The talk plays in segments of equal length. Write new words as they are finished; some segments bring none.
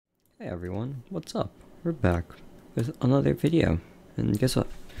Hey everyone, what's up? We're back with another video, and guess what?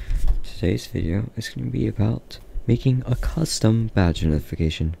 Today's video is going to be about making a custom badge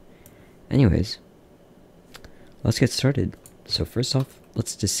notification. Anyways, let's get started. So first off,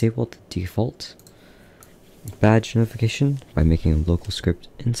 let's disable the default badge notification by making a local script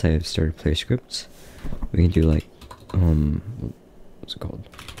inside of starter player scripts. We can do like, what's it called?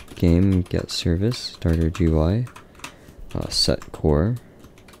 Game get service starter GUI, set core,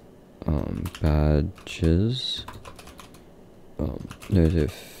 badges,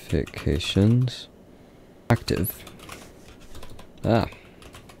 notifications, active,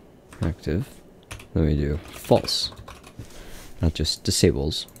 active, then we do false, that just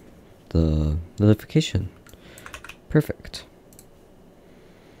disables the notification. Perfect.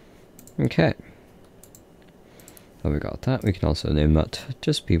 Okay, so we got that. We can also name that to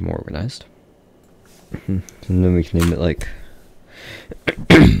just be more organized. And then we can name it like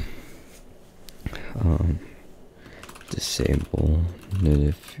disable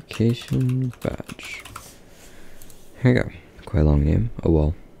notification badge. Here you go. Quite a long name. Oh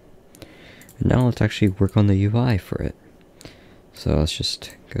well. And now let's actually work on the UI for it. So let's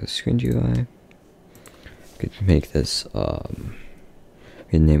just go to screen UI. We could make this we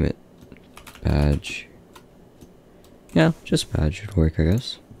can name it badge. Yeah, just badge would work, I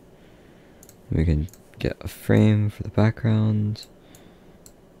guess. We can get a frame for the background.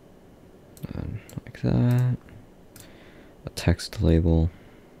 And like that. A text label.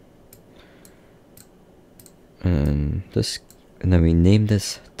 And this, and then we name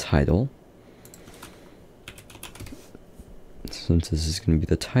this title. Since this is going to be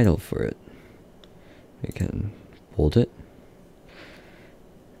the title for it, we can bold it.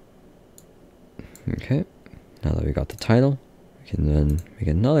 Okay, now that we got the title, we can then make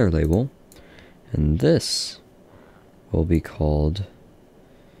another label, and this will be called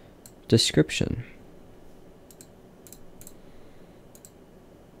description.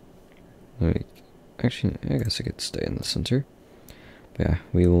 Actually, I guess it could stay in the center. But yeah,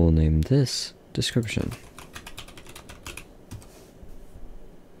 we will name this description.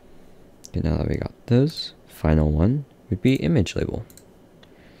 Okay, now that we got those, final one would be image label.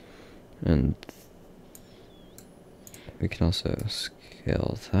 And we can also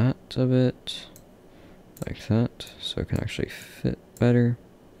scale that a bit, like that, so it can actually fit better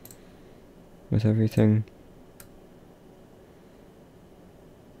with everything.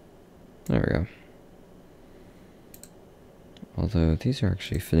 There we go. Although these are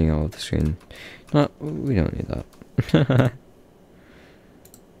actually fitting out of the screen. We don't need that.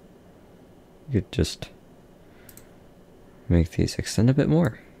 You could just make these extend a bit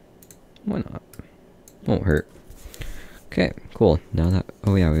more. Why not? Won't hurt. Okay, cool. Now that,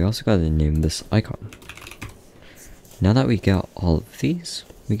 oh yeah, we also gotta name this icon. Now that we got all of these,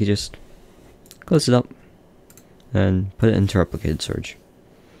 we could just close it up and put it into replicated storage.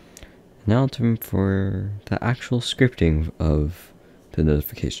 Now time for the actual scripting of the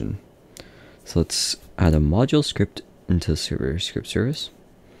notification. So let's add a module script into server script service.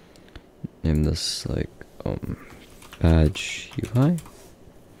 Name this like badge UI.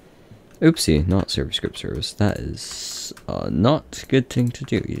 Oopsie, not server script service. That is not a good thing to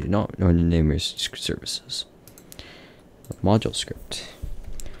do. You do not want to name your services. Module script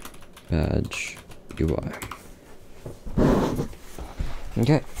badge UI.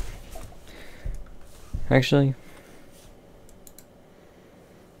 Okay. Actually,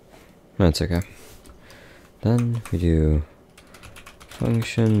 that's okay. Then we do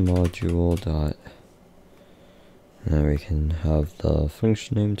function module dot, and then we can have the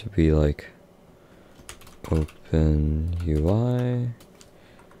function name to be like open UI.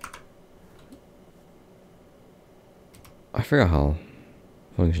 I forgot how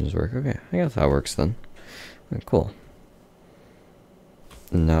functions work. Okay, I guess that works then. Okay, cool.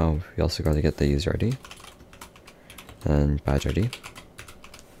 And now we also got to get the user ID and badge ID.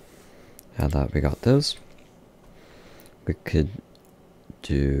 Now that we got those, we could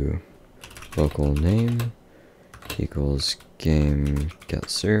do local name equals game get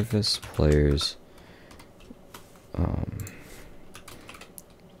service players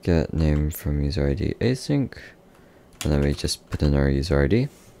get name from user ID async, and then we just put in our user ID.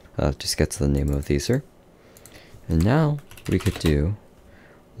 Just gets the name of the user. And now we could do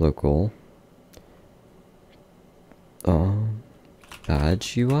local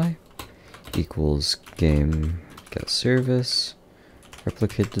badge UI equals game get service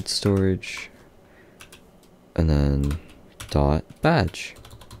replicated storage, and then dot badge.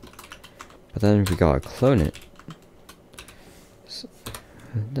 But then we gotta clone it. So,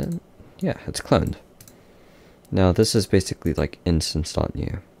 yeah, it's cloned. Now this is basically like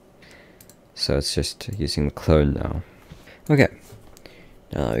instance.new. So it's just using the clone now. Okay,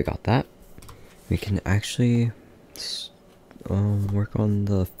 now that we got that, we can actually work on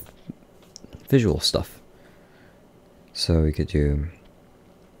the visual stuff. So we could do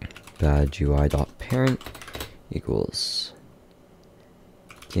badge UI.parent equals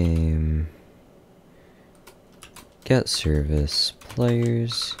game get service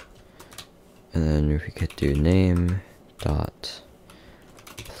players, and then we could do name dot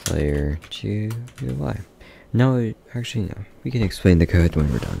player GUI. Now, actually no, we can explain the code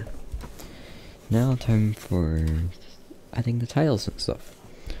when we're done. Now time for adding the titles and stuff.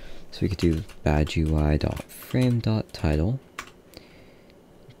 So we could do badge UI dot frame dot title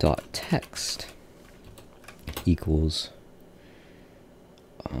dot text equals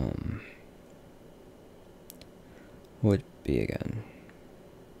what would be again?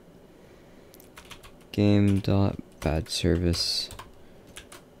 Game dot badge service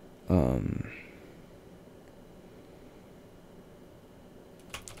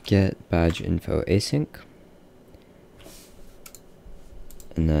get badge info async,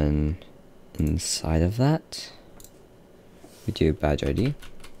 and then inside of that we do badge ID,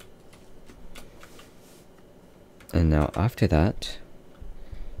 and now after that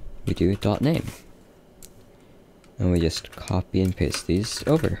we do dot name, and we just copy and paste these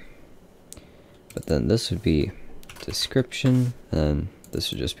over. But then this would be description, and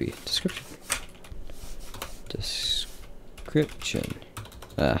this would just be description. Description.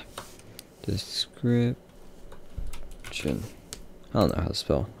 Description. I don't know how to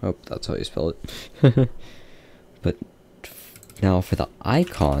spell. I hope that's how you spell it. But now for the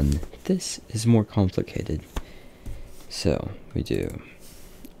icon, this is more complicated. So we do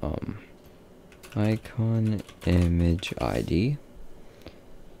icon image ID,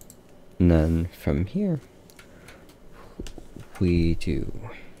 and then from here we do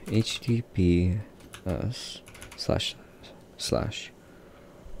https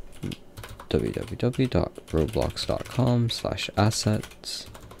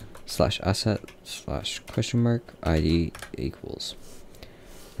www.roblox.com/assets/asset/ID equals,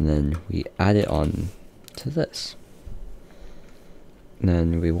 and then we add it on to this. And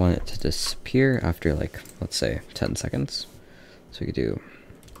then we want it to disappear after, like, let's say 10 seconds. So we could do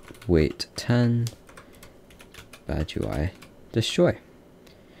wait 10 badge UI destroy.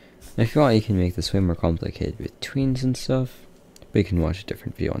 Now if you want, you can make this way more complicated with tweens and stuff, but you can watch a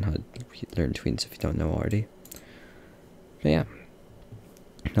different video on how to learn tweens if you don't know already. But yeah,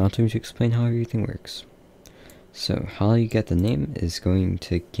 now time to explain how everything works. So how you get the name is going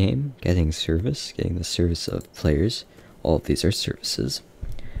to game, getting service, getting the service of players. All of these are services,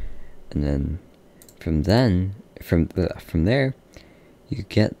 and then from there you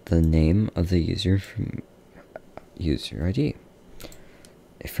get the name of the user from user ID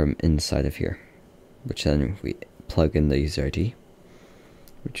from inside of here, which then we plug in the user ID,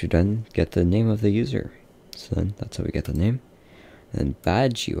 which you then get the name of the user. So then that's how we get the name. And then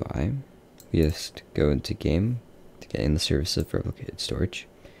badge UI, we just go into game to getting the service of replicated storage,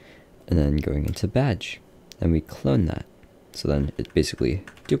 and then going into badge, and we clone that. So then it basically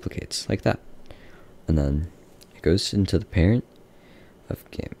duplicates like that, and then it goes into the parent of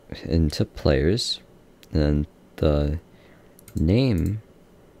game, into players, and then the name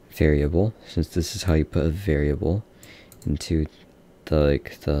variable, since this is how you put a variable into the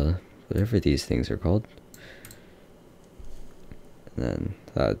whatever these things are called. And then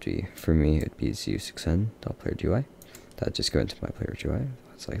that would be, for me, it would be zu6n.playerGUI. That would just go into my player GUI.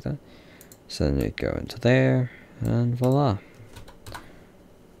 That's like that. So then it'd go into there, and voila.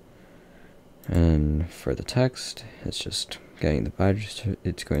 And for the text, it's just getting the badge,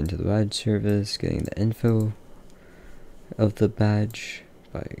 it's going to the badge service, getting the info of the badge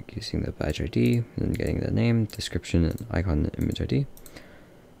by using the badge ID, and then getting the name, description, and icon image ID.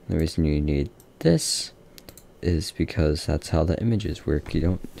 The reason you need this is because that's how the images work.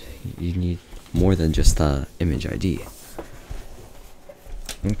 You need more than just the image ID.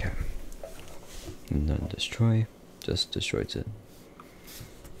 Okay. And then destroy, just destroys it.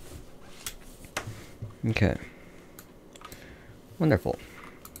 Okay. Wonderful.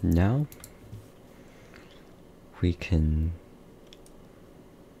 Now we can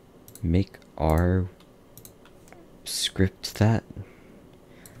make our script that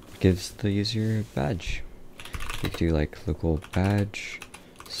gives the user a badge. We could do like local badge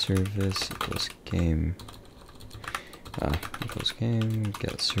service equals game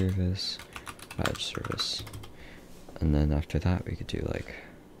get service badge service, and then after that we could do like,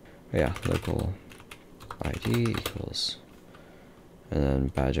 yeah, local ID equals, and then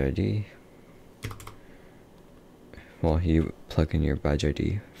badge ID. Well, you plug in your badge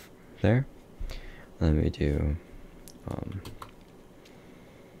ID there, Then we do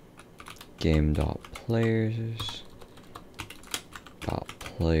game.players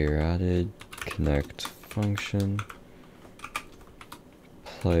 .player added connect function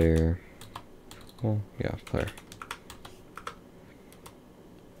player. Well, yeah, player.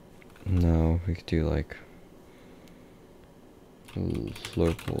 Now we could do like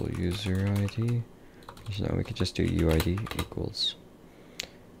local user ID. No, we could just do UID equals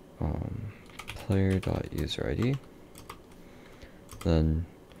player.user ID. Then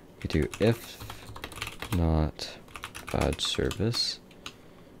we do if not badge service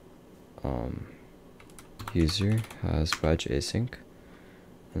user has badge async,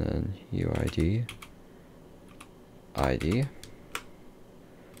 and then UID ID,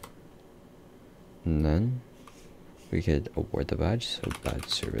 and then we could award the badge, so badge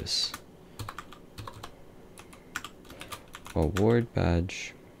service award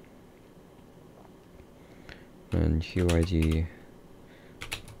badge, and UID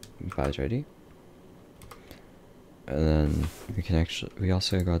badge ID. And then we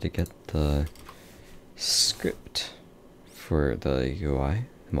also got to get the script for the UI,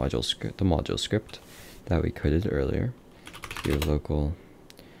 the module script that we coded earlier. Do local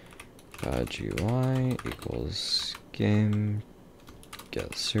badge UI equals game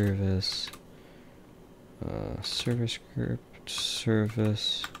get service service script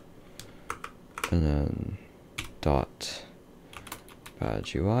service, and then dot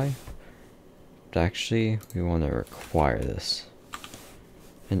badge UI. But actually, we want to require this,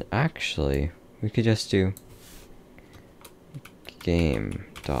 and actually we could just do game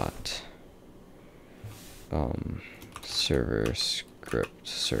dot server script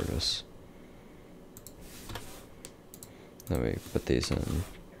service. Then we put these in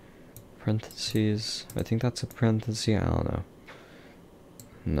parentheses. I think that's a parenthesis, I don't know.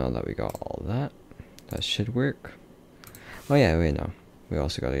 Now that we got all that should work. Oh yeah, wait, no. We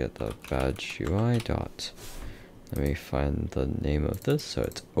also gotta get the badge UI dot. Let me find the name of this, so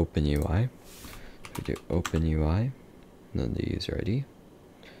it's OpenUI. We do OpenUI, and then the user ID.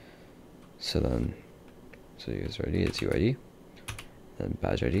 So user ID is UID, then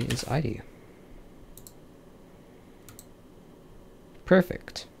badge ID is ID.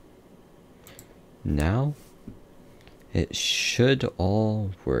 Perfect. Now it should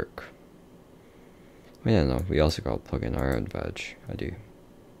all work. Yeah, no, we also gotta plug in our own badge ID.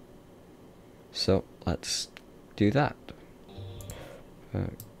 So let's do that.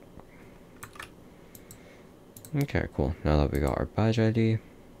 Okay, cool. Now that we got our badge ID,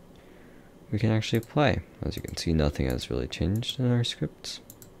 we can actually play. As you can see, nothing has really changed in our scripts.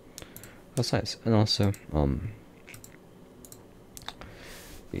 That's nice. And also,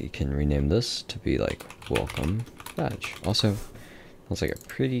 we can rename this to be like welcome badge. Also, that's like a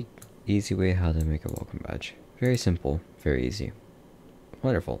pretty easy way how to make a welcome badge. Very simple, very easy.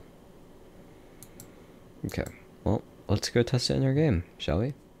 Wonderful. Okay, well, let's go test it in our game, shall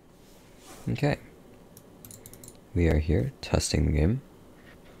we? Okay. We are here testing the game,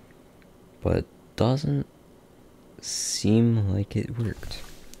 but it doesn't seem like it worked.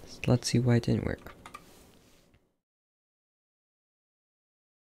 Let's see why it didn't work.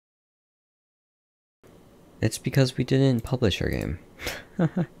 It's because we didn't publish our game.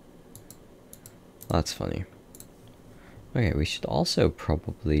 That's funny. Okay, we should also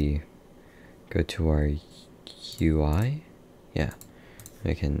probably go to our UI. Yeah,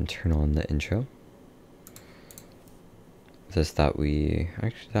 we can turn on the intro. This that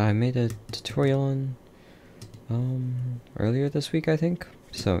I made a tutorial on earlier this week, I think.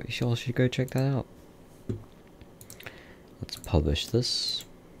 So you all should go check that out. Let's publish this.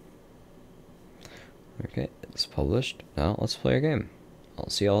 Okay, it's published. Now let's play our game. I'll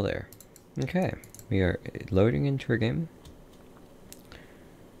see y'all there. Okay, we are loading into our game.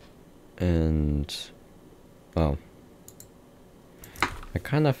 And, oh, I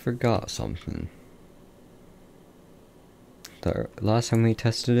kind of forgot something. The last time we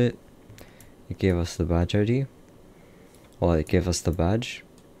tested it, it gave us the badge ID. Well, it gave us the badge,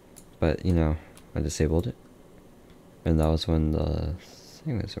 but, you know, I disabled it. And that was when the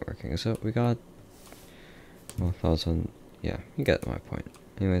thing wasn't working. So we got, well, that was when, yeah, you get my point.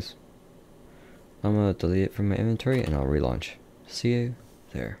 Anyways, I'm gonna delete it from my inventory and I'll relaunch. See you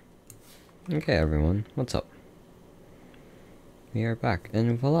there. Okay, everyone, what's up? We are back,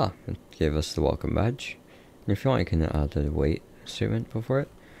 and voila, it gave us the welcome badge. And if you want, you can add a wait statement before it,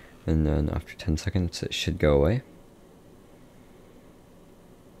 and then after 10 seconds, it should go away.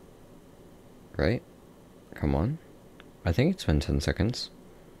 Right? Come on. I think it's been 10 seconds.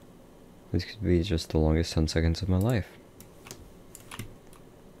 This could be just the longest 10 seconds of my life.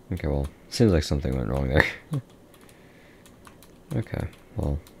 Okay, well, seems like something went wrong there. Okay,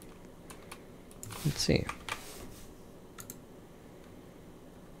 well, let's see.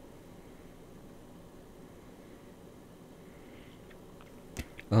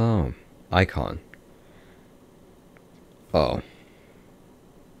 Oh, icon. Oh.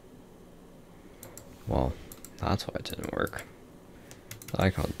 Well, that's why it didn't work. The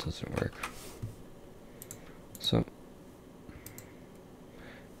icon doesn't work. So,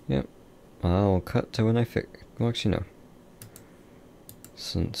 yep. I'll cut to when I fix. Well, actually, no.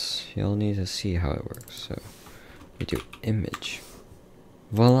 Since you'll need to see how it works, so we do image.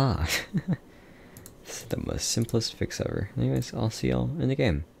 Voila! This is the most simplest fix ever. Anyways, I'll see y'all in the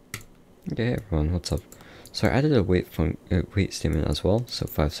game. Okay, hey everyone, what's up? So I added a wait statement as well, so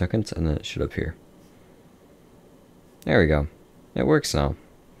 5 seconds, and then it should appear. There we go. It works now.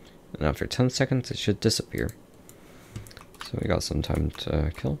 And after 10 seconds, it should disappear. So we got some time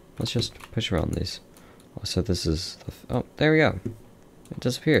to kill. Let's just push around these. Also, this is the oh, there we go. It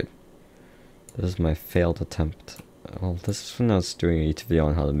disappeared. This is my failed attempt. Well, this is when I was doing a YouTube video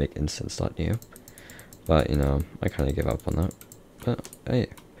on how to make instance.new. But, you know, I kind of give up on that. But, hey,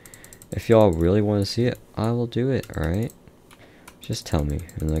 if y'all really want to see it, I will do it, alright? Just tell me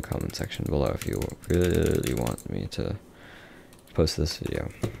in the comment section below if you really want me to post this video.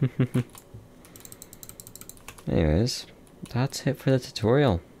 Anyways, that's it for the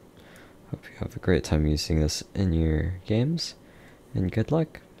tutorial. Hope you have a great time using this in your games. And good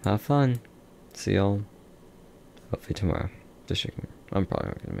luck. Have fun. See y'all hopefully tomorrow. I'm probably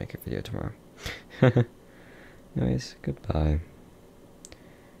not going to make a video tomorrow. Anyways, goodbye.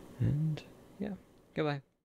 And yeah, goodbye.